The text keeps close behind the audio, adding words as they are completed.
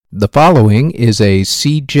The following is a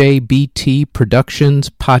CJBT Productions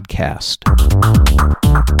podcast.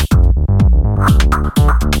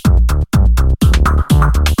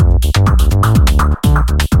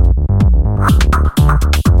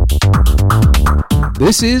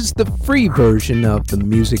 This is the free version of the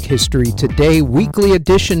Music History Today Weekly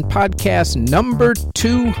Edition podcast number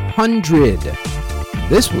 200.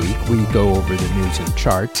 This week we go over the news and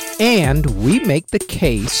charts, and we make the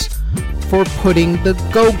case for putting the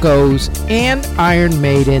Go-Go's and Iron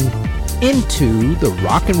Maiden into the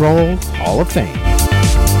Rock and Roll Hall of Fame.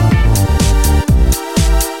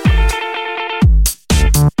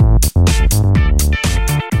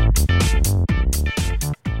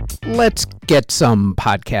 Let's get some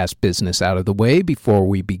podcast business out of the way before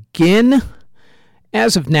we begin.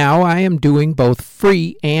 As of now, I am doing both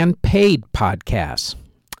free and paid podcasts.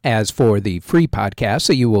 As for the free podcasts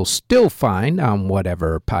that you will still find on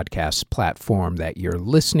whatever podcast platform that you're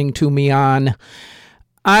listening to me on,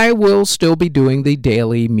 I will still be doing the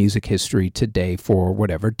daily Music History Today for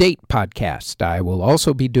whatever date podcast. I will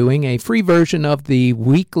also be doing a free version of the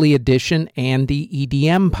weekly edition and the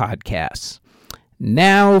EDM podcasts.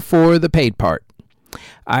 Now for the paid part.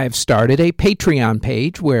 I've started a Patreon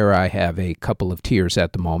page where I have a couple of tiers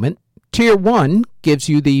at the moment. Tier 1 gives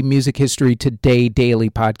you the Music History Today daily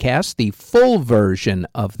podcast, the full version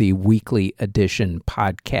of the weekly edition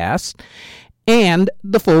podcast, and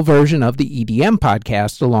the full version of the EDM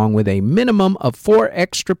podcast, along with a minimum of 4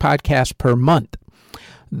 extra podcasts per month.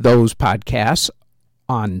 Those podcasts,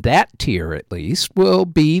 on that tier at least, will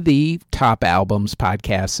be the Top Albums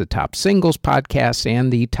podcast, the Top Singles podcast,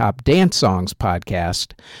 and the Top Dance Songs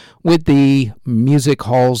podcast, with the Music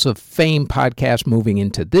Halls of Fame podcast moving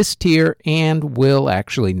into this tier and will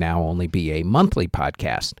actually now only be a monthly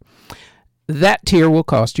podcast. That tier will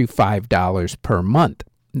cost you $5 per month.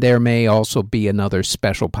 There may also be another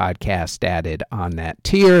special podcast added on that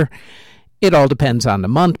tier. It all depends on the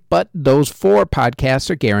month, but those 4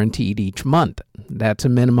 podcasts are guaranteed each month. That's a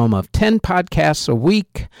minimum of 10 podcasts a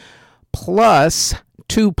week, plus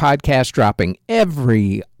 2 podcasts dropping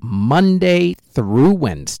every Monday through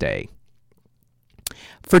Wednesday.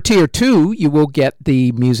 For Tier 2, you will get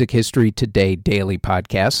the Music History Today daily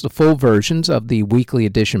podcast, the full versions of the weekly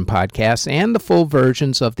edition podcast, and the full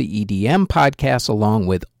versions of the EDM podcast, along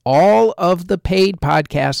with all of the paid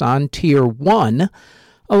podcasts on Tier 1,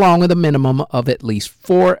 along with a minimum of at least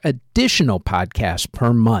 4 additional podcasts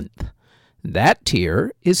per month. That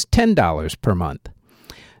tier is $10 per month.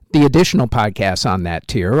 The additional podcasts on that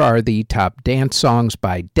tier are the Top Dance Songs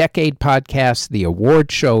by Decade podcast, the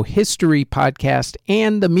Award Show History podcast,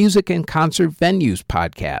 and the Music and Concert Venues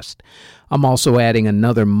podcast. I'm also adding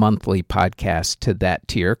another monthly podcast to that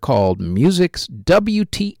tier called Music's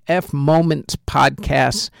WTF Moments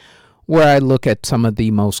podcast, where I look at some of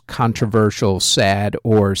the most controversial, sad,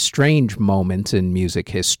 or strange moments in music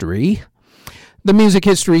history. The Music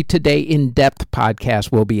History Today In-Depth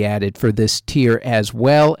podcast will be added for this tier as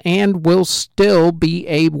well and will still be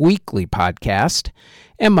a weekly podcast.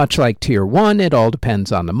 And much like Tier 1, it all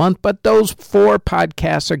depends on the month, but those 4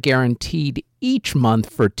 podcasts are guaranteed each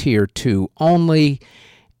month for Tier 2 only,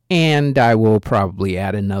 and I will probably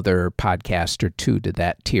add another podcast or 2 to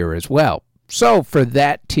that tier as well. So for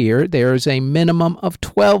that tier, there is a minimum of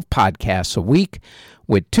 12 podcasts a week,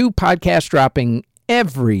 with 2 podcasts dropping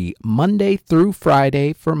every Monday through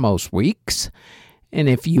Friday for most weeks. And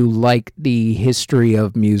if you like the history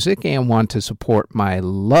of music and want to support my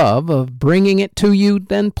love of bringing it to you,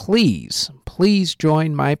 then please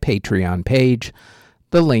join my Patreon page.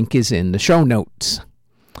 The link is in the show notes.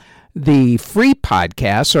 The free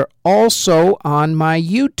podcasts are also on my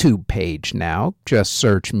YouTube page now. Just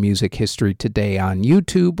search Music History Today on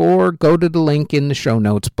YouTube or go to the link in the show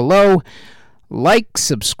notes below. Like,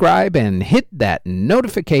 subscribe, and hit that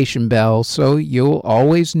notification bell so you'll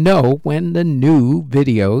always know when the new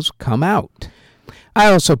videos come out. I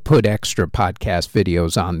also put extra podcast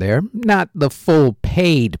videos on there, not the full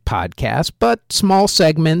paid podcast, but small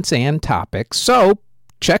segments and topics, so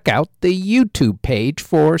check out the YouTube page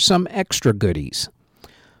for some extra goodies.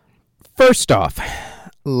 First off,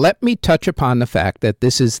 let me touch upon the fact that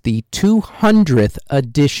this is the 200th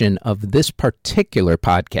edition of this particular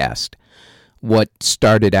podcast. What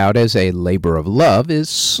started out as a labor of love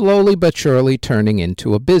is slowly but surely turning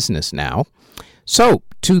into a business now. So,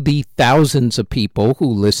 to the thousands of people who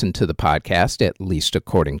listen to the podcast, at least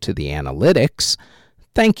according to the analytics,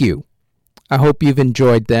 thank you. I hope you've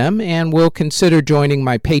enjoyed them and will consider joining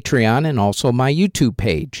my Patreon and also my YouTube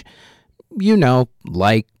page. You know,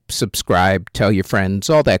 like, subscribe, tell your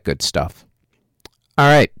friends, all that good stuff. All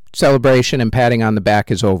right, celebration and patting on the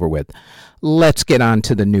back is over with. Let's get on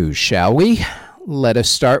to the news, shall we? Let us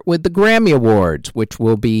start with the Grammy Awards, which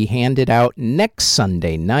will be handed out next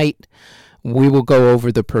Sunday night. We will go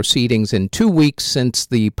over the proceedings in 2 weeks, since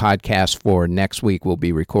the podcast for next week will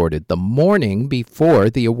be recorded the morning before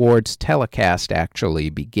the awards telecast actually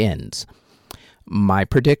begins. My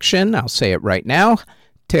prediction, I'll say it right now,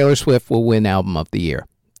 Taylor Swift will win Album of the Year.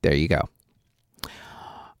 There you go.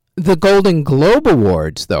 The Golden Globe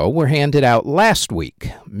Awards, though, were handed out last week.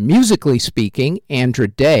 Musically speaking, Andra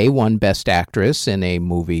Day won Best Actress in a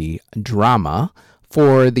Movie Drama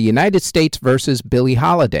for The United States vs. Billie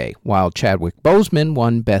Holiday, while Chadwick Boseman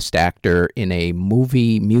won Best Actor in a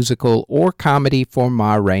Movie, Musical, or Comedy for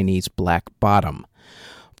Ma Rainey's Black Bottom.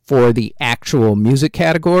 For the actual music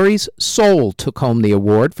categories, Soul took home the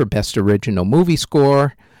award for Best Original Movie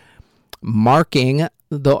Score, marking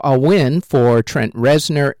a win for Trent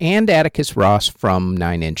Reznor and Atticus Ross from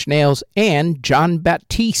Nine Inch Nails, and Jon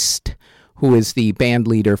Batiste, who is the band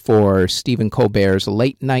leader for Stephen Colbert's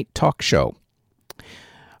late night talk show.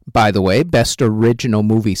 By the way, Best Original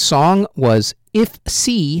Movie Song was If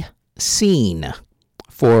See Seen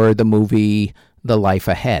for the movie The Life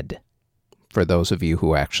Ahead, for those of you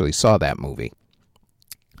who actually saw that movie.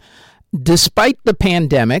 Despite the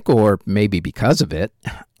pandemic, or maybe because of it,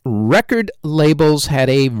 record labels had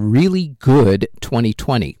a really good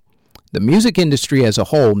 2020. The music industry as a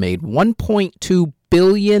whole made $1.2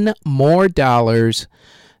 billion more dollars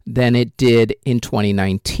than it did in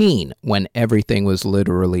 2019, when everything was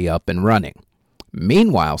literally up and running.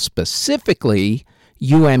 Meanwhile, specifically,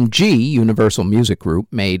 UMG, Universal Music Group,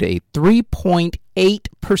 made a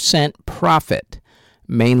 3.8% profit,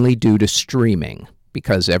 mainly due to streaming,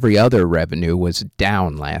 because every other revenue was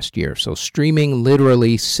down last year. So streaming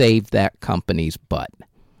literally saved that company's butt.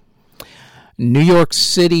 New York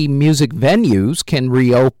City music venues can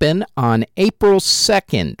reopen on April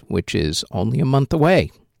 2nd, which is only a month away.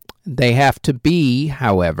 They have to be,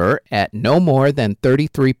 however, at no more than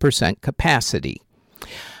 33% capacity.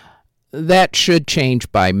 That should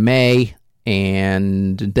change by May,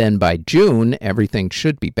 and then by June, everything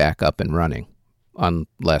should be back up and running,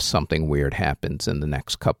 unless something weird happens in the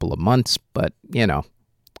next couple of months. But,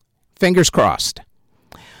 fingers crossed.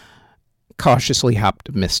 Cautiously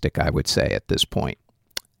optimistic, I would say, at this point.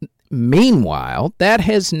 Meanwhile, that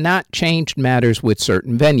has not changed matters with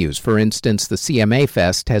certain venues. For instance, the CMA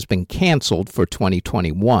Fest has been canceled for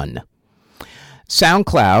 2021.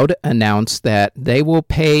 SoundCloud announced that they will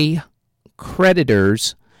pay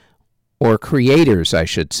creditors, or creators, I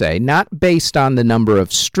should say, not based on the number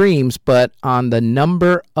of streams, but on the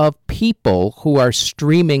number of people who are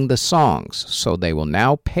streaming the songs. So they will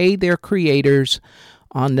now pay their creators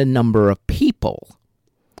on the number of people.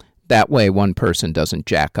 That way one person doesn't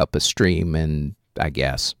jack up a stream, and I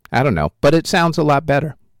don't know, but it sounds a lot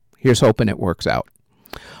better. Here's hoping it works out.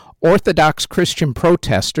 Orthodox Christian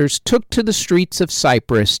protesters took to the streets of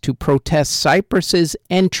Cyprus to protest Cyprus's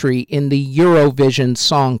entry in the Eurovision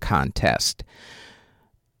Song Contest.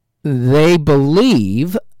 They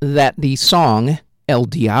believe that the song El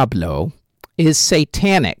Diablo is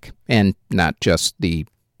satanic, and not just the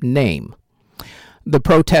name. The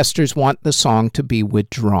protesters want the song to be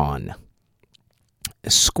withdrawn.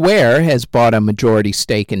 Square has bought a majority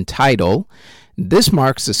stake in Tidal. This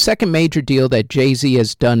marks the second major deal that Jay-Z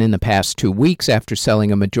has done in the past 2 weeks after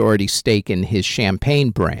selling a majority stake in his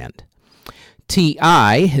champagne brand.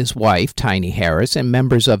 T.I., his wife, Tiny Harris, and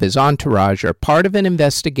members of his entourage are part of an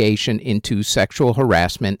investigation into sexual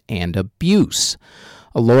harassment and abuse.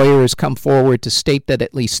 A lawyer has come forward to state that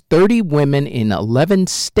at least 30 women in 11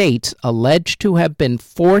 states alleged to have been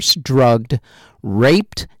force-drugged,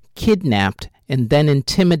 raped, kidnapped, and then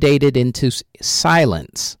intimidated into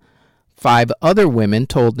silence. 5 other women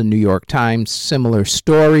told the New York Times similar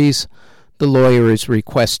stories. The lawyer is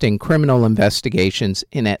requesting criminal investigations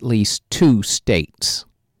in at least 2 states.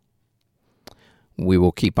 We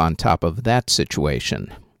will keep on top of that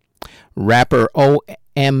situation. Rapper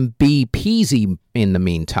O.M.B. Peasy, in the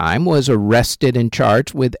meantime, was arrested and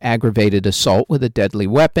charged with aggravated assault with a deadly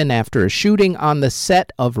weapon after a shooting on the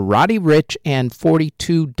set of Roddy Ricch and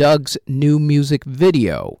 42 Doug's new music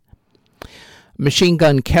video. Machine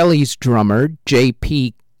Gun Kelly's drummer,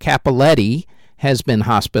 J.P. Capoletti, has been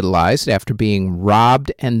hospitalized after being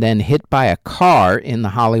robbed and then hit by a car in the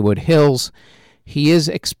Hollywood Hills. He is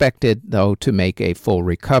expected, though, to make a full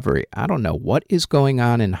recovery. I don't know what is going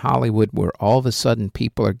on in Hollywood where all of a sudden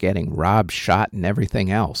people are getting robbed, shot, and everything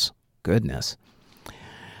else. Goodness.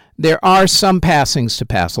 There are some passings to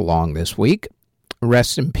pass along this week.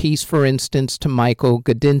 Rest in peace, for instance, to Michael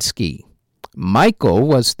Gudinski. Michael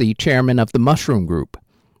was the chairman of the Mushroom Group.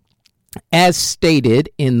 As stated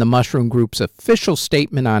in the Mushroom Group's official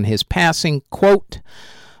statement on his passing, quote,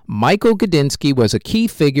 Michael Gudinski was a key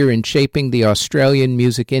figure in shaping the Australian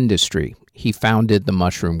music industry. He founded the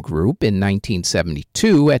Mushroom Group in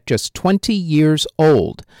 1972 at just 20 years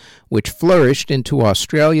old, which flourished into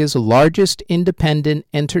Australia's largest independent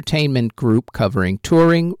entertainment group covering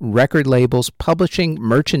touring, record labels, publishing,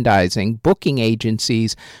 merchandising, booking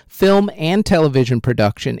agencies, film and television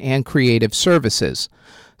production, and creative services.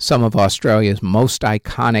 Some of Australia's most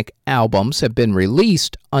iconic albums have been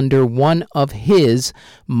released under one of his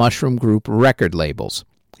Mushroom Group record labels.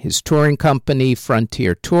 His touring company,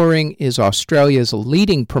 Frontier Touring, is Australia's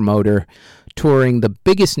leading promoter, touring the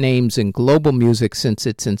biggest names in global music since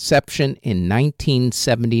its inception in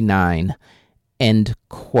 1979. End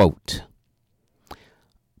quote.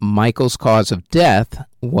 Michael's cause of death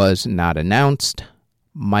was not announced.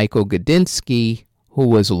 Michael Gudinski, who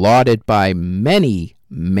was lauded by many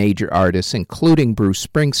major artists, including Bruce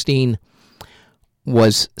Springsteen,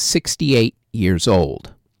 was 68 years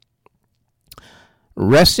old.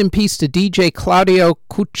 Rest in peace to DJ Claudio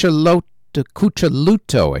Cuccioluto,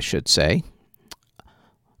 I should say.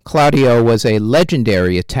 Claudio was a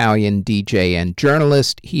legendary Italian DJ and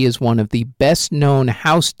journalist. He is one of the best-known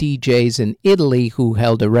house DJs in Italy who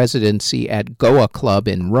held a residency at Goa Club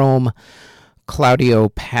in Rome. Claudio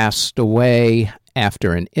passed away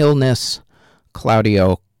after an illness.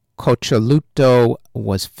 Claudio Cuccioluto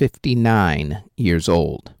was 59 years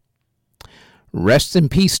old. Rest in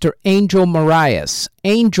peace to Angel Marias.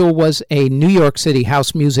 Angel was a New York City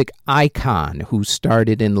house music icon who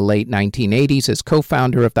started in the late 1980s as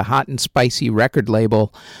co-founder of the Hot and Spicy record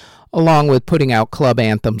label, along with putting out club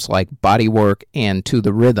anthems like Bodywork and To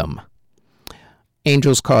the Rhythm.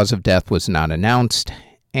 Angel's cause of death was not announced.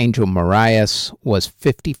 Angel Marias was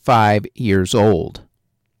 55 years old.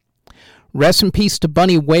 Rest in peace to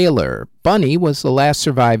Bunny Wailer. Bunny was the last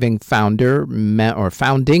surviving founding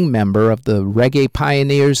member of the reggae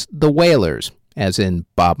pioneers, the Wailers, as in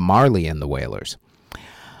Bob Marley and the Wailers.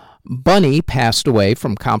 Bunny passed away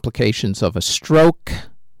from complications of a stroke.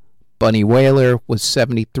 Bunny Wailer was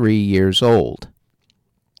 73 years old.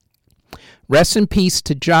 Rest in peace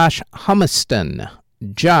to Josh Humiston.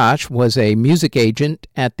 Josh was a music agent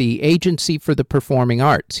at the Agency for the Performing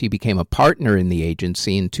Arts. He became a partner in the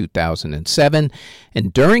agency in 2007,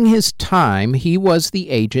 and during his time, he was the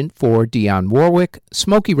agent for Dionne Warwick,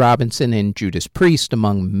 Smokey Robinson, and Judas Priest,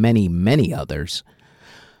 among many, many others.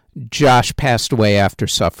 Josh passed away after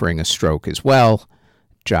suffering a stroke as well.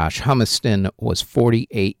 Josh Humiston was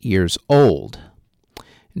 48 years old.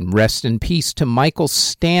 And rest in peace to Michael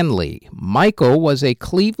Stanley. Michael was a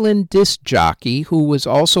Cleveland disc jockey who was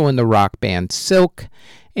also in the rock band Silk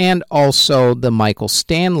and also the Michael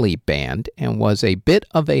Stanley Band, and was a bit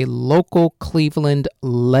of a local Cleveland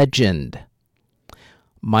legend.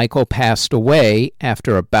 Michael passed away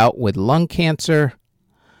after a bout with lung cancer.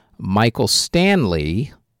 Michael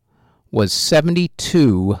Stanley was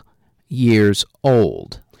 72 years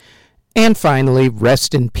old. And finally,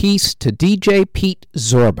 rest in peace to DJ Pete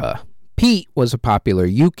Zorba. Pete was a popular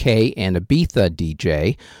UK and Ibiza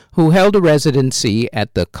DJ who held a residency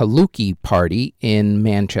at the Kaluki Party in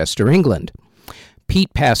Manchester, England.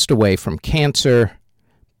 Pete passed away from cancer.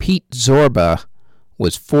 Pete Zorba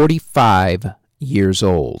was 45 years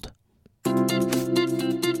old.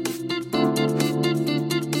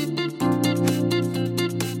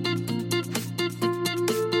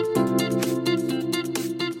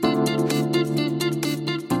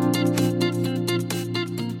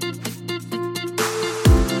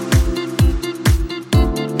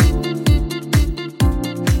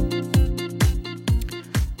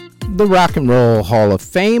 The Rock and Roll Hall of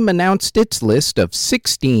Fame announced its list of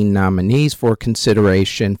 16 nominees for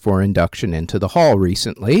consideration for induction into the Hall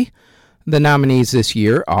recently. The nominees this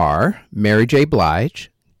year are Mary J. Blige,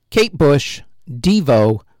 Kate Bush,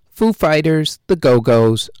 Devo, Foo Fighters, The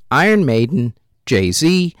Go-Go's, Iron Maiden,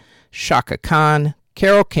 Jay-Z, Chaka Khan,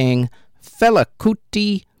 Carole King, Fela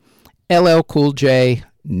Kuti, LL Cool J,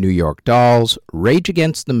 New York Dolls, Rage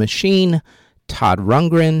Against the Machine, Todd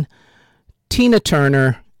Rundgren, Tina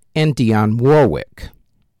Turner, and Dionne Warwick.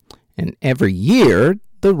 And every year,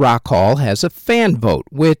 the Rock Hall has a fan vote,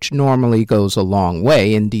 which normally goes a long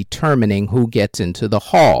way in determining who gets into the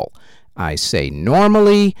hall. I say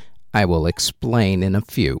normally, I will explain in a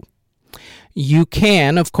few. You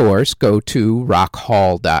can, of course, go to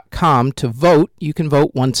rockhall.com to vote. You can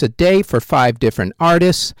vote once a day for 5 different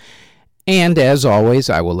artists. And as always,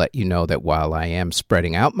 I will let you know that while I am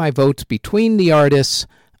spreading out my votes between the artists,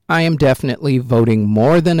 I am definitely voting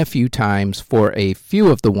more than a few times for a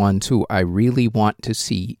few of the ones who I really want to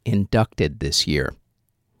see inducted this year.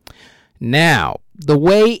 Now, the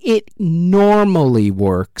way it normally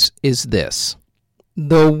works is this.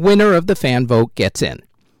 The winner of the fan vote gets in.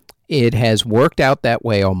 It has worked out that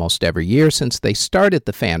way almost every year since they started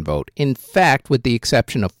the fan vote. In fact, with the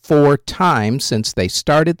exception of 4 times since they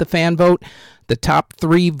started the fan vote, the top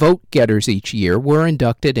 3 vote getters each year were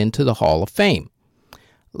inducted into the Hall of Fame.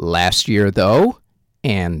 Last year, though,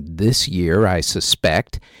 and this year, I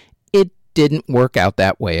suspect, it didn't work out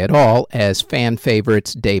that way at all, as fan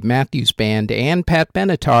favorites Dave Matthews Band and Pat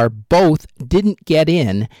Benatar both didn't get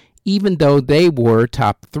in, even though they were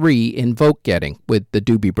top 3 in vote getting, with the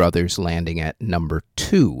Doobie Brothers landing at number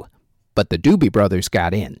 2. But the Doobie Brothers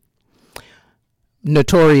got in.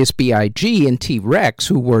 Notorious B.I.G. and T-Rex,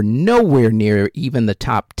 who were nowhere near even the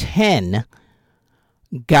top 10,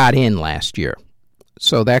 got in last year.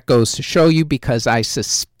 So that goes to show you, because I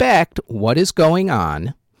suspect what is going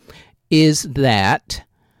on is that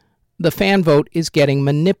the fan vote is getting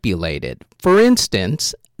manipulated. For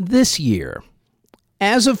instance, this year,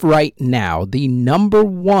 as of right now, the number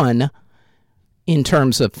 1 in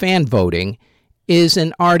terms of fan voting is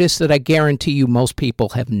an artist that I guarantee you most people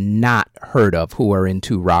have not heard of who are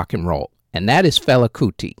into rock and roll, and that is Fela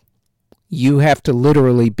Kuti. You have to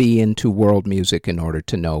literally be into world music in order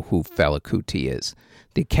to know who Fela Kuti is.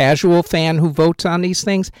 The casual fan who votes on these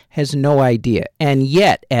things has no idea, and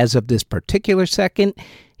yet, as of this particular second,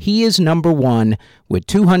 he is number 1 with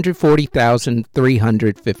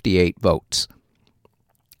 240,358 votes.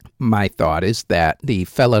 My thought is that the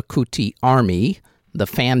Fela Kuti army, the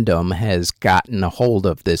fandom, has gotten a hold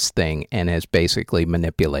of this thing and has basically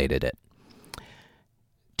manipulated it.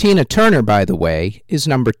 Tina Turner, by the way, is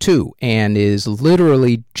number 2 and is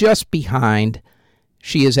literally just behind.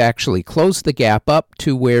 She has actually closed the gap up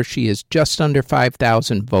to where she is just under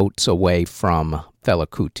 5,000 votes away from Fela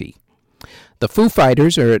Kuti. The Foo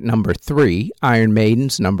Fighters are at number 3, Iron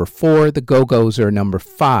Maiden's number 4, the Go-Go's are number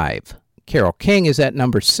 5. Carole King is at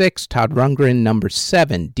number 6, Todd Rundgren number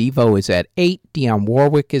 7, Devo is at 8, Dionne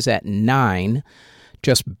Warwick is at 9,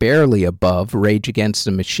 just barely above Rage Against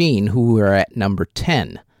the Machine, who are at number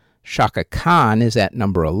 10. Chaka Khan is at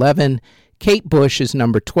number 11, Kate Bush is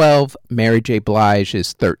number 12, Mary J. Blige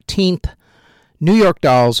is 13th, New York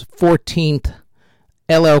Dolls 14th,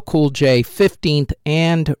 LL Cool J 15th,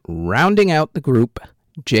 and rounding out the group,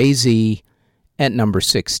 Jay-Z at number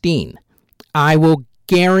 16. I will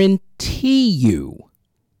guarantee you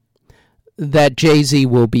that Jay-Z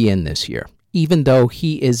will be in this year, even though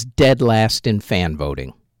he is dead last in fan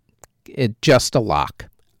voting. Just a lock.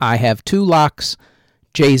 I have 2 locks.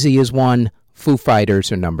 Jay-Z is 1. Foo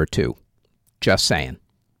Fighters are number 2. Just saying.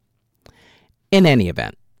 In any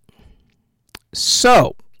event.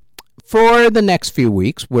 So, for the next few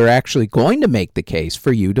weeks, we're actually going to make the case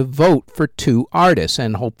for you to vote for 2 artists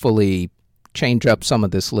and hopefully change up some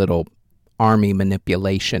of this little army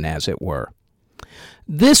manipulation, as it were.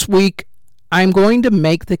 This week, I'm going to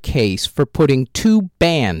make the case for putting 2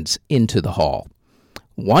 bands into the hall.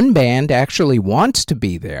 One band actually wants to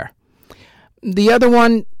be there. The other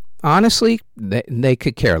one, honestly, they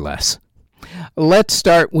could care less. Let's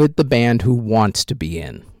start with the band who wants to be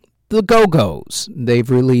in. The Go-Go's. They've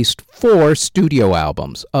released 4 studio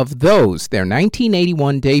albums. Of those, their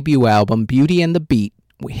 1981 debut album, Beauty and the Beat,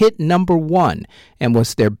 hit number 1 and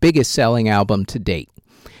was their biggest selling album to date.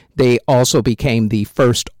 They also became the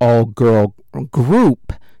first all-girl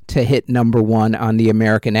group to hit number 1 on the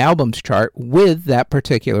American Albums chart with that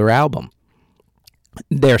particular album.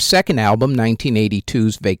 Their second album,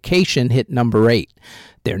 1982's Vacation, hit number 8.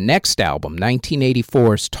 Their next album,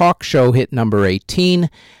 1984's Talk Show, hit number 18.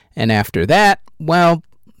 And after that, well,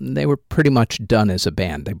 they were pretty much done as a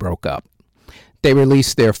band. They broke up. They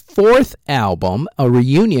released their 4th album, a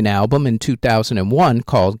reunion album, in 2001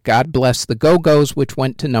 called God Bless the Go-Go's, which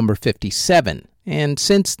went to number 57. And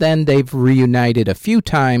since then, they've reunited a few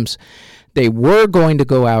times. They were going to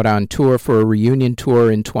go out on tour for a reunion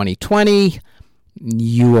tour in 2020.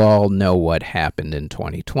 You all know what happened in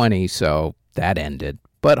 2020, so that ended.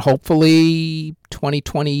 But hopefully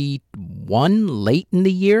 2021, late in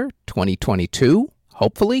the year, 2022,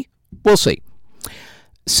 hopefully. We'll see.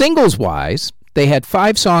 Singles-wise, they had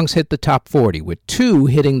 5 songs hit the top 40, with 2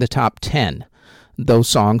 hitting the top 10. Those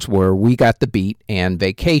songs were We Got the Beat and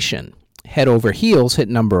Vacation. Head Over Heels hit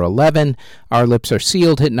number 11. Our Lips Are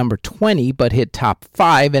Sealed hit number 20, but hit top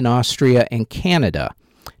 5 in Austria and Canada.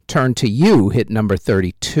 Turn to You hit number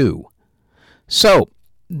 32. So,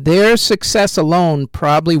 their success alone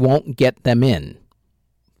probably won't get them in.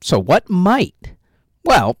 So what might?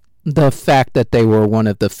 Well, the fact that they were one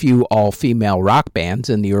of the few all-female rock bands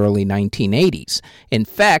in the early 1980s. In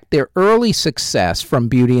fact, their early success from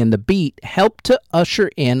Beauty and the Beat helped to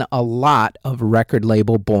usher in a lot of record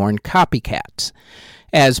label-born copycats.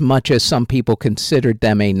 As much as some people considered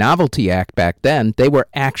them a novelty act back then, they were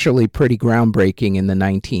actually pretty groundbreaking in the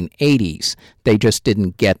 1980s. They just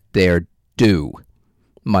didn't get their due,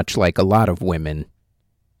 much like a lot of women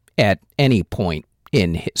at any point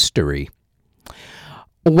in history.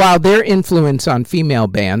 While their influence on female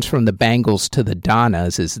bands from the Bangles to the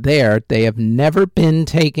Donnas is there, they have never been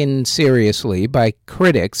taken seriously by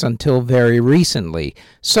critics until very recently.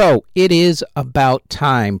 So it is about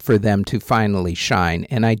time for them to finally shine,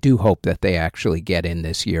 and I do hope that they actually get in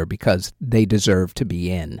this year because they deserve to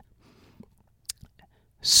be in.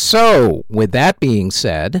 So, with that being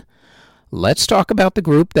said, let's talk about the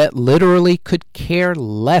group that literally could care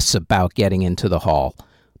less about getting into the hall.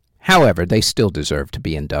 However, they still deserve to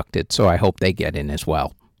be inducted, so I hope they get in as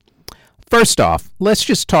well. First off, let's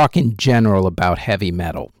just talk in general about heavy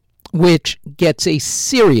metal, which gets a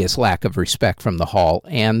serious lack of respect from the Hall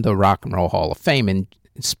and the Rock and Roll Hall of Fame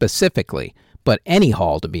specifically, but any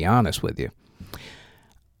hall, to be honest with you.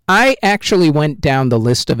 I actually went down the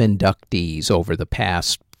list of inductees over the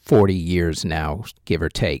past 40 years now, give or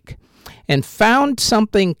take, and found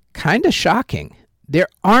something kind of shocking. There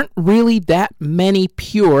aren't really that many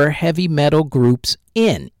pure heavy metal groups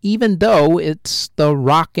in, even though it's the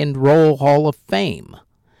Rock and Roll Hall of Fame.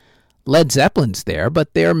 Led Zeppelin's there,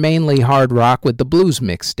 but they're mainly hard rock with the blues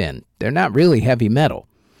mixed in. They're not really heavy metal.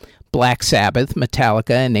 Black Sabbath,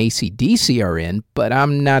 Metallica, and AC/DC are in, but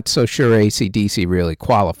I'm not so sure AC/DC really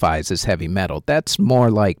qualifies as heavy metal. That's more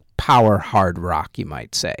like power hard rock, you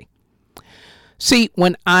might say. See,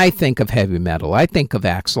 when I think of heavy metal, I think of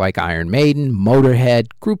acts like Iron Maiden, Motorhead,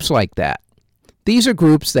 groups like that. These are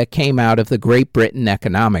groups that came out of the Great Britain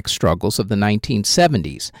economic struggles of the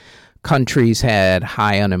 1970s. Countries had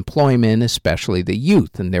high unemployment, especially the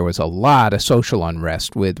youth, and there was a lot of social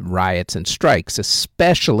unrest with riots and strikes,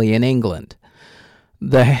 especially in England.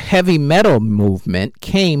 The heavy metal movement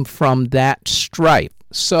came from that strife.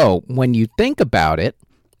 So, when you think about it,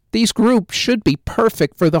 these groups should be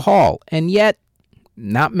perfect for the hall, and yet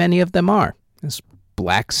not many of them are. It's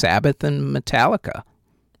Black Sabbath and Metallica,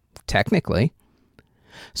 technically.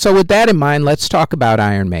 So with that in mind, let's talk about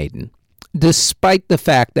Iron Maiden. Despite the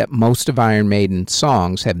fact that most of Iron Maiden's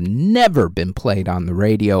songs have never been played on the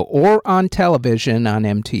radio or on television on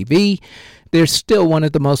MTV, they're still one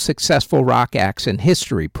of the most successful rock acts in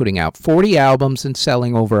history, putting out 40 albums and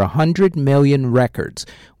selling over 100 million records,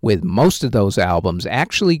 with most of those albums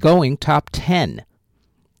actually going top 10.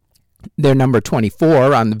 They're number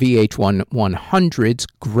 24 on the VH1 100's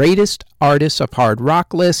Greatest Artists of Hard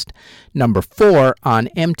Rock list, number 4 on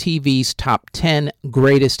MTV's Top 10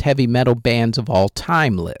 Greatest Heavy Metal Bands of All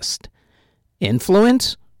Time list.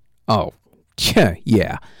 Influence? Oh,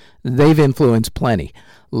 yeah, they've influenced plenty.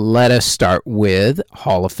 Let us start with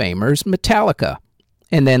Hall of Famers Metallica.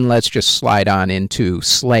 And then let's just slide on into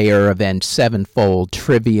Slayer, Avenged Sevenfold,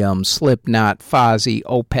 Trivium, Slipknot, Fozzy,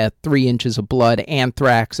 Opeth, 3 Inches of Blood,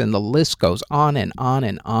 Anthrax, and the list goes on and on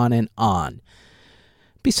and on and on.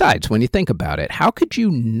 Besides, when you think about it, how could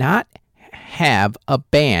you not have a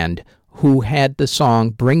band who had the song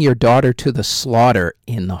Bring Your Daughter to the Slaughter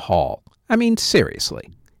in the hall? I mean, seriously,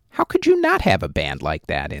 how could you not have a band like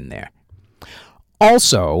that in there?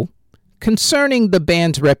 Also, concerning the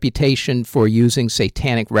band's reputation for using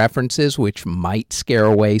satanic references, which might scare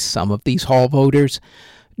away some of these hall voters,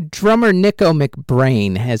 drummer Nicko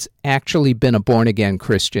McBrain has actually been a born-again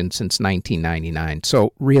Christian since 1999.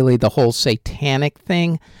 So really, the whole satanic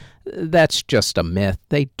thing, that's just a myth.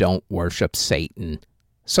 They don't worship Satan.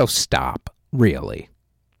 So stop, really.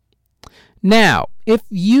 Now, if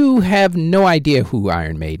you have no idea who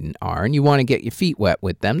Iron Maiden are and you want to get your feet wet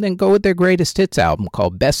with them, then go with their greatest hits album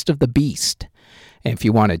called Best of the Beast. And if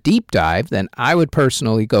you want a deep dive, then I would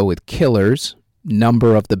personally go with Killers,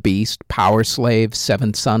 Number of the Beast, Power Slave,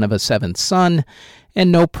 Seventh Son of a Seventh Son,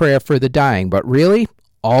 and No Prayer for the Dying. But really,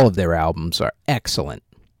 all of their albums are excellent.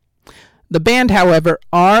 The band, however,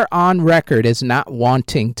 are on record as not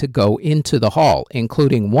wanting to go into the hall,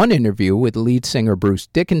 including one interview with lead singer Bruce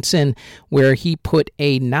Dickinson, where he put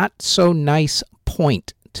a not-so-nice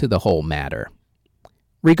point to the whole matter.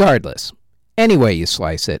 Regardless, any way you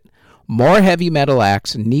slice it, more heavy metal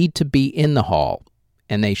acts need to be in the hall,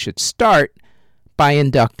 and they should start by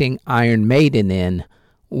inducting Iron Maiden in,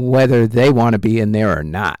 whether they want to be in there or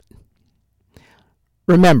not.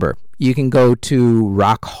 Remember, you can go to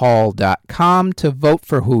rockhall.com to vote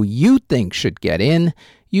for who you think should get in.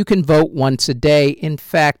 You can vote once a day. In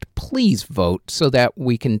fact, please vote so that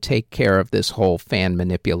we can take care of this whole fan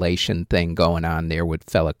manipulation thing going on there with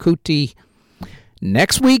Fela Kuti.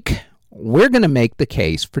 Next week, we're going to make the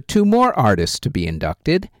case for 2 more artists to be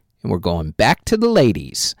inducted, and we're going back to the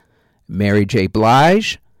ladies, Mary J.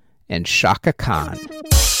 Blige and Chaka Khan.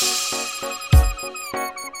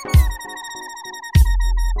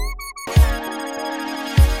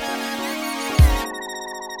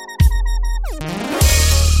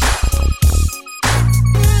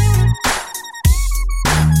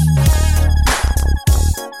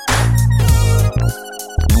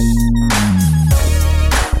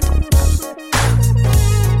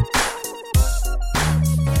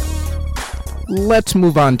 Let's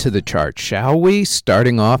move on to the chart, shall we?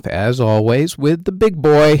 Starting off, as always, with the big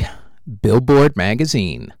boy, Billboard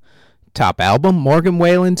Magazine. Top album, Morgan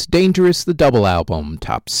Wallen's Dangerous, the double album.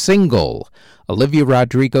 Top single, Olivia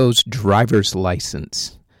Rodrigo's Driver's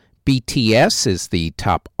License. BTS is the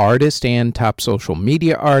top artist and top social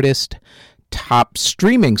media artist. Top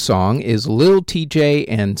streaming song is Lil TJ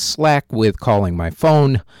and Slack with Calling My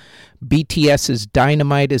Phone. BTS's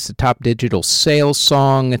Dynamite is the top digital sales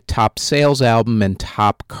song. Top sales album and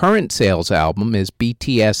top current sales album is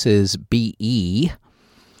BTS's BE.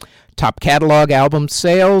 Top catalog album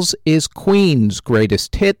sales is Queen's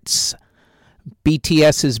Greatest Hits.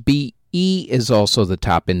 BTS's BE is also the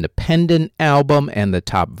top independent album, and the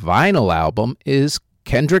top vinyl album is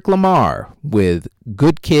Kendrick Lamar with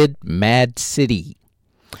Good Kid, Mad City.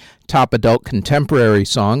 Top adult contemporary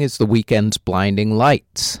song is The Weeknd's Blinding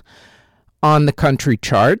Lights. On the country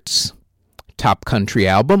charts, top country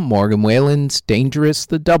album, Morgan Wallen's Dangerous,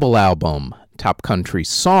 the double album. Top country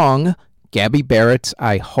song, Gabby Barrett's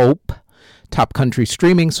I Hope. Top country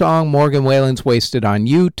streaming song, Morgan Wallen's Wasted on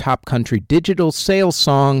You. Top country digital sales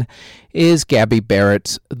song is Gabby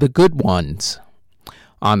Barrett's The Good Ones.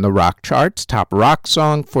 On the rock charts, top rock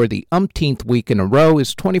song for the umpteenth week in a row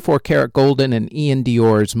is 24 Karat Golden and Ian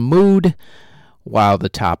Dior's Mood, while the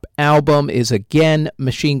top album is again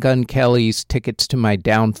Machine Gun Kelly's Tickets to My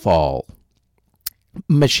Downfall.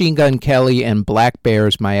 Machine Gun Kelly and Black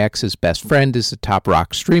Bear's My Ex's Best Friend is the top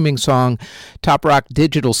rock streaming song. Top rock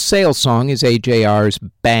digital sales song is AJR's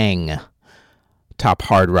Bang. Top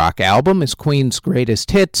hard rock album is Queen's Greatest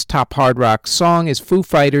Hits. Top hard rock song is Foo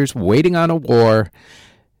Fighters' Waiting on a War.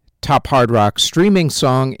 Top hard rock streaming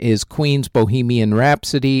song is Queen's Bohemian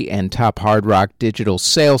Rhapsody, and top hard rock digital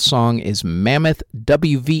sales song is Mammoth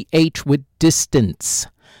WVH with Distance.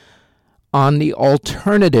 On the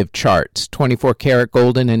alternative charts, 24 Karat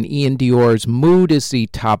Golden and Ian Dior's Mood is the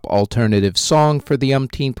top alternative song for the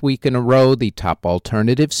umpteenth week in a row, the top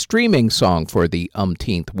alternative streaming song for the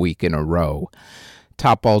umpteenth week in a row.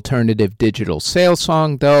 Top alternative digital sales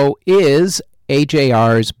song, though, is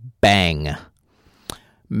AJR's Bang.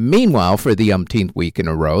 Meanwhile, for the umpteenth week in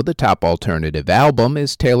a row, the top alternative album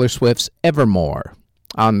is Taylor Swift's Evermore.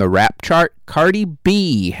 On the rap chart, Cardi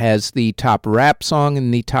B has the top rap song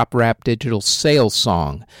and the top rap digital sales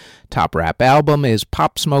song. Top rap album is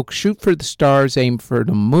Pop Smoke, Shoot for the Stars, Aim for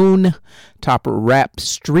the Moon. Top rap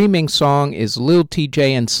streaming song is Lil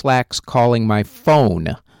TJ and Slack's Calling My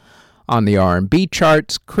Phone. On the R&B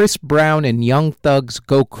charts, Chris Brown and Young Thug's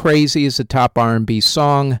Go Crazy is the top R&B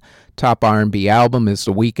song. Top R&B album is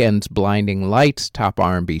The Weeknd's Blinding Lights. Top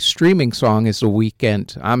R&B streaming song is The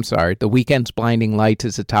Weeknd's Blinding Lights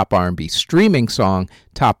is the top R&B streaming song.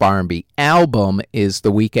 Top R&B album is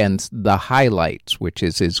The Weeknd's The Highlights, which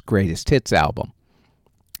is his greatest hits album.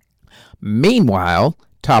 Meanwhile,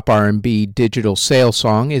 top R&B digital sales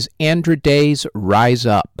song is Andra Day's Rise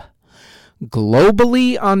Up.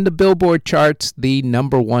 Globally on the Billboard charts, the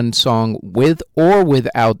number one song with or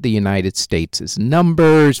without the United States'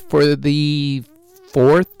 numbers for the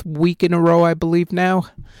 4th week in a row, I believe now,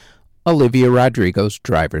 Olivia Rodrigo's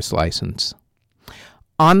Driver's License.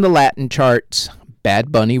 On the Latin charts,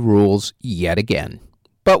 Bad Bunny rules yet again,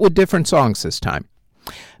 but with different songs this time.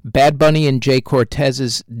 Bad Bunny and Jay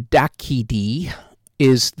Cortez's Daquiti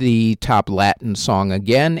is the top Latin song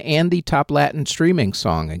again and the top Latin streaming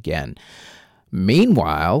song again.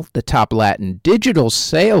 Meanwhile, the top Latin digital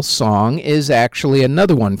sales song is actually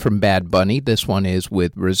another one from Bad Bunny. This one is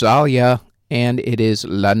with Rosalia, and it is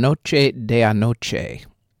La Noche de Anoche.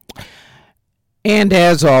 And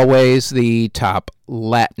as always, the top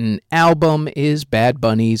Latin album is Bad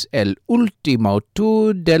Bunny's El Último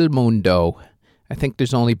Tour del Mundo. I think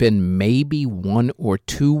there's only been maybe 1 or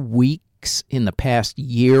 2 weeks in the past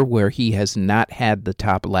year where he has not had the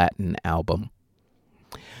top Latin album.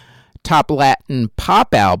 top Latin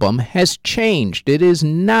pop album has changed. It is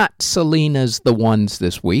not Selena's The Ones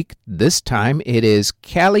this week. This time it is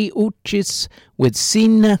Kali Uchis with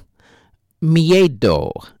Sin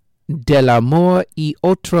Miedo del Amor y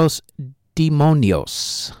Otros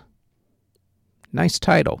Demonios. Nice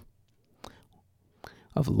title.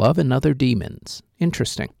 Of Love and Other Demons.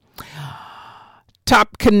 Interesting.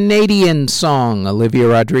 Top Canadian song, Olivia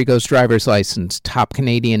Rodrigo's Driver's License. Top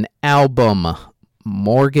Canadian album,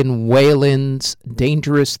 Morgan Wallen's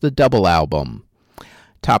Dangerous the Double album.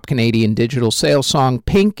 Top Canadian digital sales song,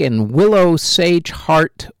 Pink and Willow Sage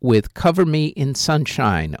Hart with Cover Me in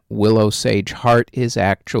Sunshine. Willow Sage Hart is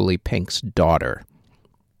actually Pink's daughter.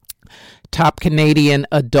 Top Canadian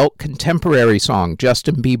adult contemporary song,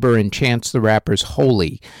 Justin Bieber and Chance the Rapper's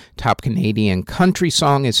Holy. Top Canadian country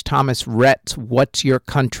song is Thomas Rhett's What's Your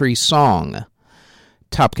Country Song.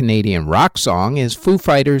 Top Canadian rock song is Foo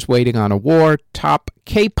Fighters' Waiting on a War. Top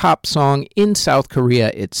K-pop song in South Korea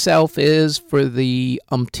itself is, for the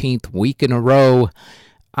umpteenth week in a row,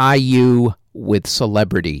 IU with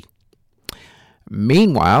Celebrity.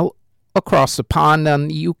 Meanwhile, across the pond on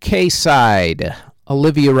the UK side,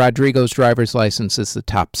 Olivia Rodrigo's Driver's License is the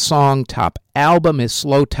top song. Top album is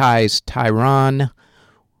Slow Tie's Tyron.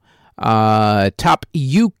 Top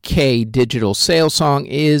UK digital sales song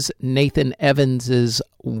is Nathan Evans'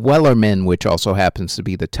 Wellerman, which also happens to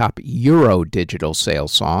be the top Euro digital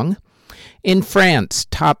sales song. In France,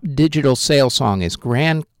 top digital sales song is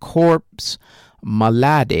Grand Corps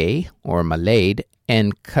Malade, or Malade,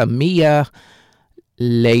 and Camilla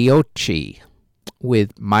Leochi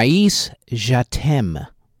with Mais Je t'aime.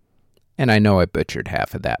 And I know I butchered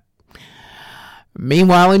half of that.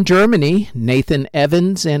 Meanwhile, in Germany, Nathan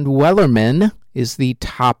Evans and Wellerman is the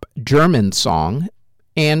top German song.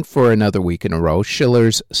 And for another week in a row,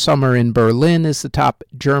 Schiller's Summer in Berlin is the top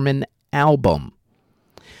German album.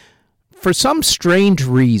 For some strange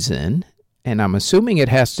reason, and I'm assuming it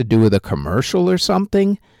has to do with a commercial or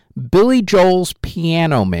something, Billy Joel's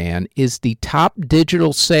Piano Man is the top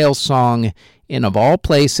digital sales song in, of all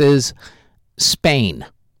places, Spain.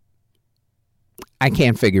 I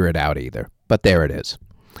can't figure it out either, but there it is.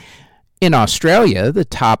 In Australia, the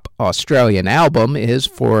top Australian album is,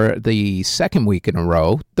 for the second week in a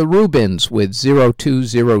row, The Rubens with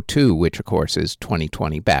 0202, which of course is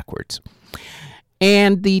 2020 backwards.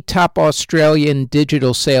 And the top Australian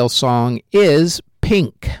digital sales song is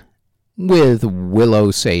Pink with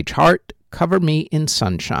Willow Sage Hart, Cover Me in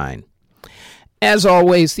Sunshine. As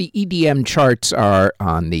always, the EDM charts are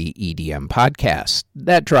on the EDM podcast.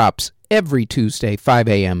 That drops every Tuesday, 5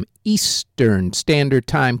 a.m. Eastern Standard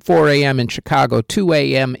Time, 4 a.m. in Chicago, 2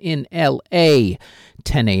 a.m. in L.A.,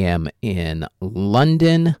 10 a.m. in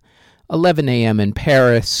London, 11 a.m. in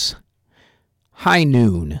Paris, high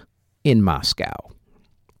noon in Moscow.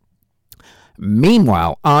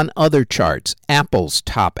 Meanwhile, on other charts, Apple's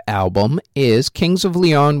top album is Kings of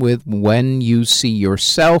Leon with When You See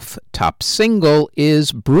Yourself. Top single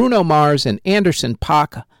is Bruno Mars and Anderson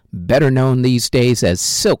 .Paak, better known these days as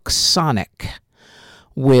Silk Sonic,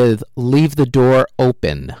 with Leave the Door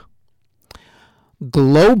Open.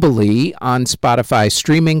 Globally, on Spotify's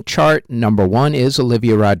streaming chart, number one is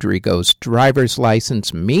Olivia Rodrigo's Driver's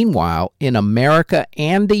License. Meanwhile, in America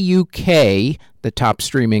and the UK, the top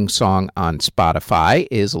streaming song on Spotify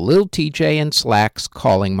is Lil TJ and Slack's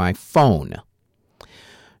Calling My Phone.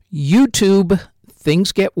 YouTube,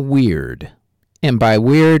 things get weird. And by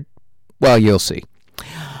weird, well, you'll see.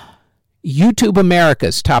 YouTube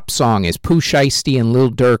America's top song is Pooh Shiesty and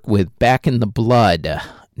Lil Durk with Back in the Blood.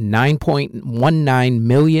 9.19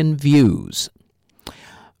 million views.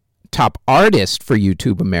 Top artist for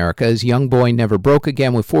YouTube America is Youngboy Never Broke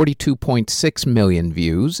Again with 42.6 million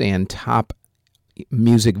views. And top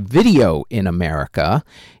music video in America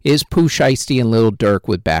is Pooh Shiesty and Lil Durk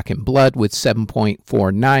with Back in Blood with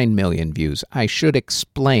 7.49 million views. I should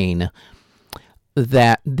explain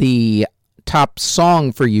that the top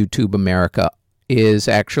song for YouTube America is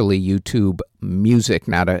actually YouTube Music,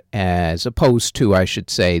 as opposed to, I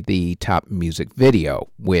should say, the top music video,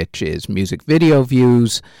 which is music video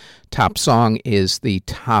views. Top song is the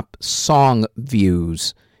top song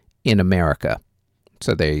views in America.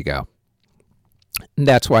 So there you go. And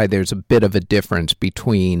that's why there's a bit of a difference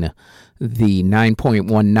between the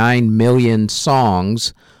 9.19 million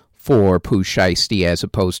songs for Pooh Shiesty as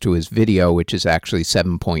opposed to his video, which is actually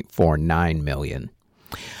 7.49 million.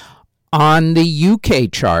 On the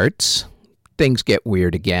UK charts, things get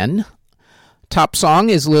weird again. Top song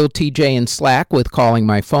is Lil TJ and Slack with Calling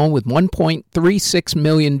My Phone with 1.36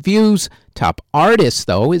 million views. Top artist,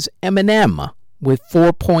 though, is Eminem with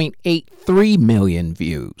 4.83 million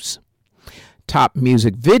views. Top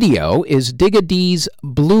music video is Digga D's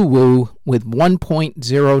Blue Woo with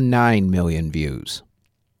 1.09 million views.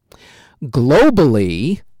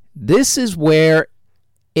 Globally, this is where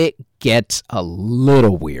it gets a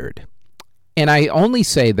little weird. And I only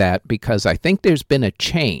say that because I think there's been a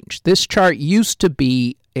change. This chart used to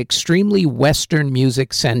be extremely Western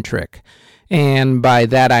music centric. And by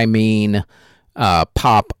that I mean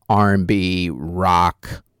pop, R&B,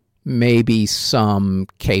 rock, maybe some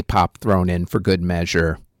K-pop thrown in for good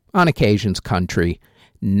measure, on occasions country.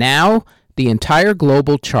 Now, the entire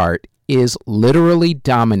global chart is literally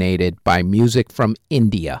dominated by music from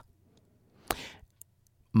India.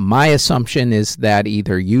 My assumption is that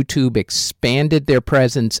either YouTube expanded their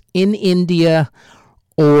presence in India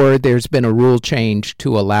or there's been a rule change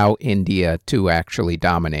to allow India to actually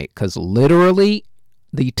dominate. Because literally,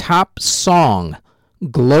 the top song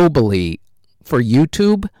globally for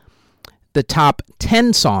YouTube, the top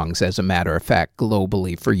 10 songs, as a matter of fact,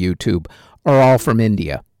 globally for YouTube, are all from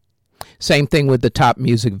India. Same thing with the top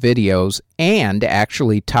music videos and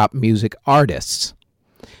actually top music artists.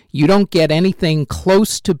 You don't get anything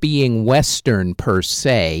close to being Western per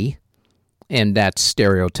se, and that's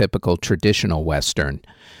stereotypical traditional Western,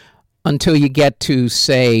 until you get to,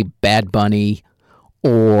 say, Bad Bunny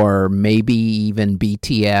or maybe even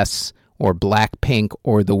BTS or Blackpink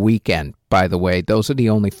or The Weeknd. By the way, those are the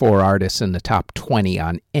only 4 artists in the top 20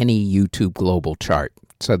 on any YouTube global chart.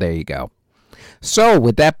 So there you go. So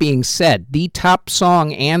with that being said, the top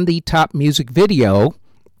song and the top music video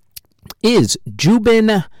is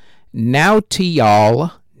Jubin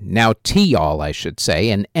Nautiyal, I should say,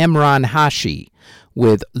 and Emran Hashi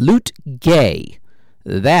with Lut Gay.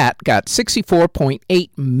 That got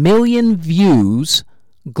 64.8 million views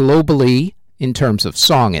globally, in terms of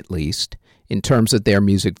song at least. In terms of their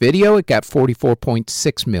music video, it got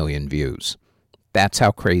 44.6 million views. That's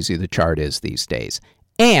how crazy the chart is these days.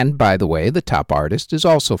 And, by the way, the top artist is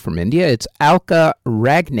also from India. It's Alka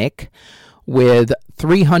Yagnik with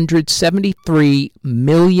 373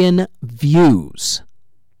 million views.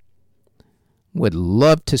 Would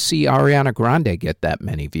love to see Ariana Grande get that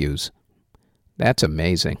many views. That's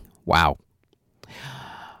amazing. Wow.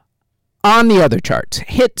 On the other charts,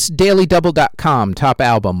 HitsDailyDouble.com, top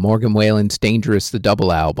album, Morgan Wallen's Dangerous, the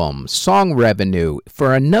double album. Song revenue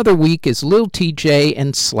for another week is Lil TJ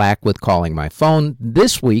and Slack with Calling My Phone.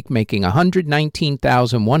 This week, making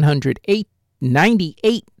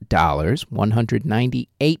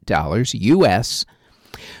 $119,198 U.S.,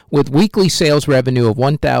 with weekly sales revenue of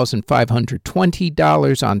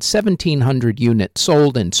 $1,520 on 1,700 units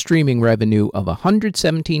sold and streaming revenue of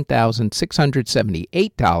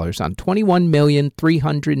 $117,678 on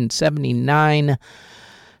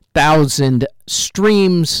 21,379,000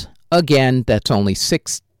 streams. Again, that's only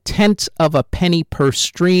 0.6 of a penny per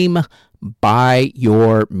stream. Buy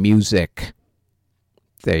your music.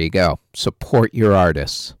 There you go. Support your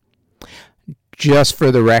artists. Just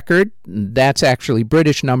for the record, that's actually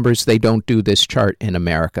British numbers. They don't do this chart in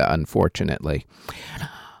America, unfortunately.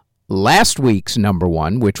 Last week's number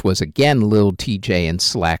one, which was again Lil TJ and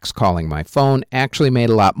Slack's Calling My Phone, actually made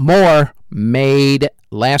a lot more. Made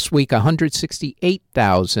last week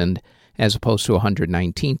 168,000 as opposed to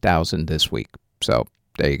 119,000 this week. So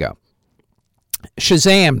there you go.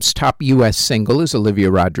 Shazam's top U.S. single is Olivia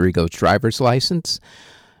Rodrigo's Driver's License.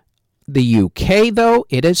 The UK, though,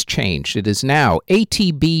 it has changed. It is now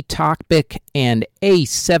ATB Topic and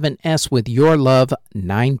A7S with Your Love,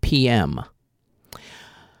 9 p.m.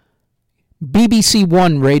 BBC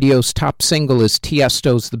One Radio's top single is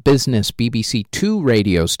Tiesto's The Business. BBC Two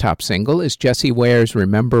Radio's top single is Jessie Ware's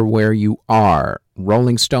Remember Where You Are.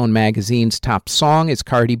 Rolling Stone Magazine's top song is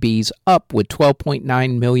Cardi B's Up with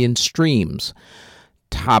 12.9 million streams.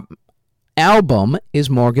 Top album is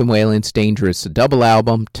Morgan Wallen's Dangerous, the double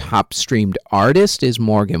album. Top streamed artist is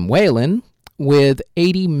Morgan Wallen with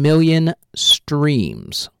 80 million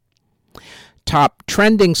streams. Top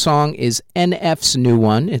trending song is NF's new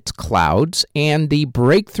one, it's Clouds, and the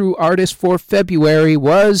breakthrough artist for February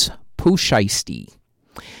was Pooh Shiesty.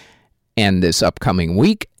 And this upcoming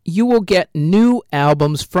week, you will get new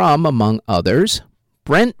albums from, among others,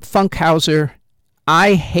 Brent Funkhauser,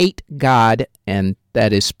 I Hate God, and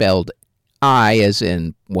that is spelled I as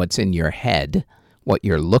in what's in your head, what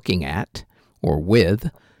you're looking at, or with,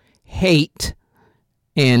 hate,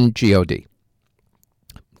 and G.O.D.,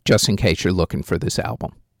 just in case you're looking for this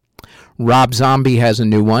album. Rob Zombie has a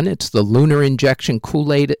new one. It's the Lunar Injection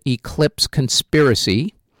Kool-Aid Eclipse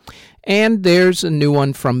Conspiracy. And there's a new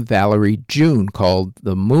one from Valerie June called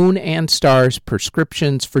The Moon and Stars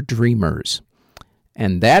Prescriptions for Dreamers.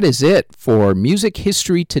 And that is it for Music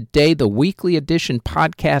History Today, the weekly edition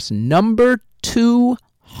podcast number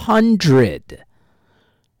 200.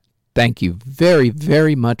 Thank you very,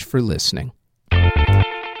 very much for listening.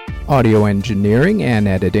 Audio engineering and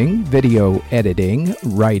editing, video editing,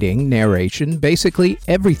 writing, narration, basically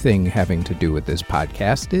everything having to do with this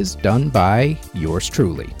podcast is done by yours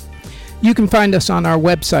truly. You can find us on our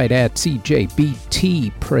website at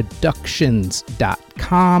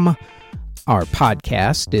cjbtproductions.com. Our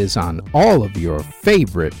podcast is on all of your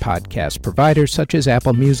favorite podcast providers such as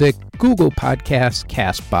Apple Music, Google Podcasts,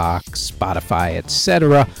 CastBox, Spotify,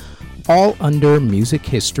 etc., all under Music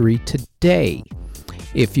History Today.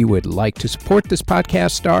 If you would like to support this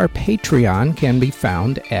podcast, our Patreon can be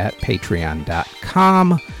found at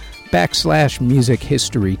patreon.com/Music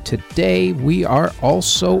History Today. We are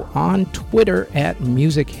also on Twitter at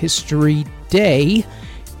Music History Day,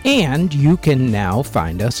 and you can now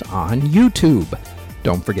find us on YouTube.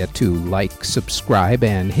 Don't forget to like, subscribe,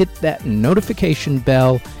 and hit that notification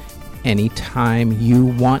bell anytime you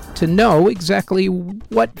want to know exactly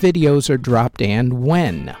what videos are dropped and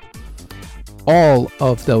when. All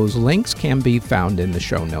of those links can be found in the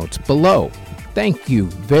show notes below. Thank you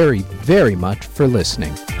very, very much for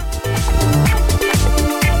listening.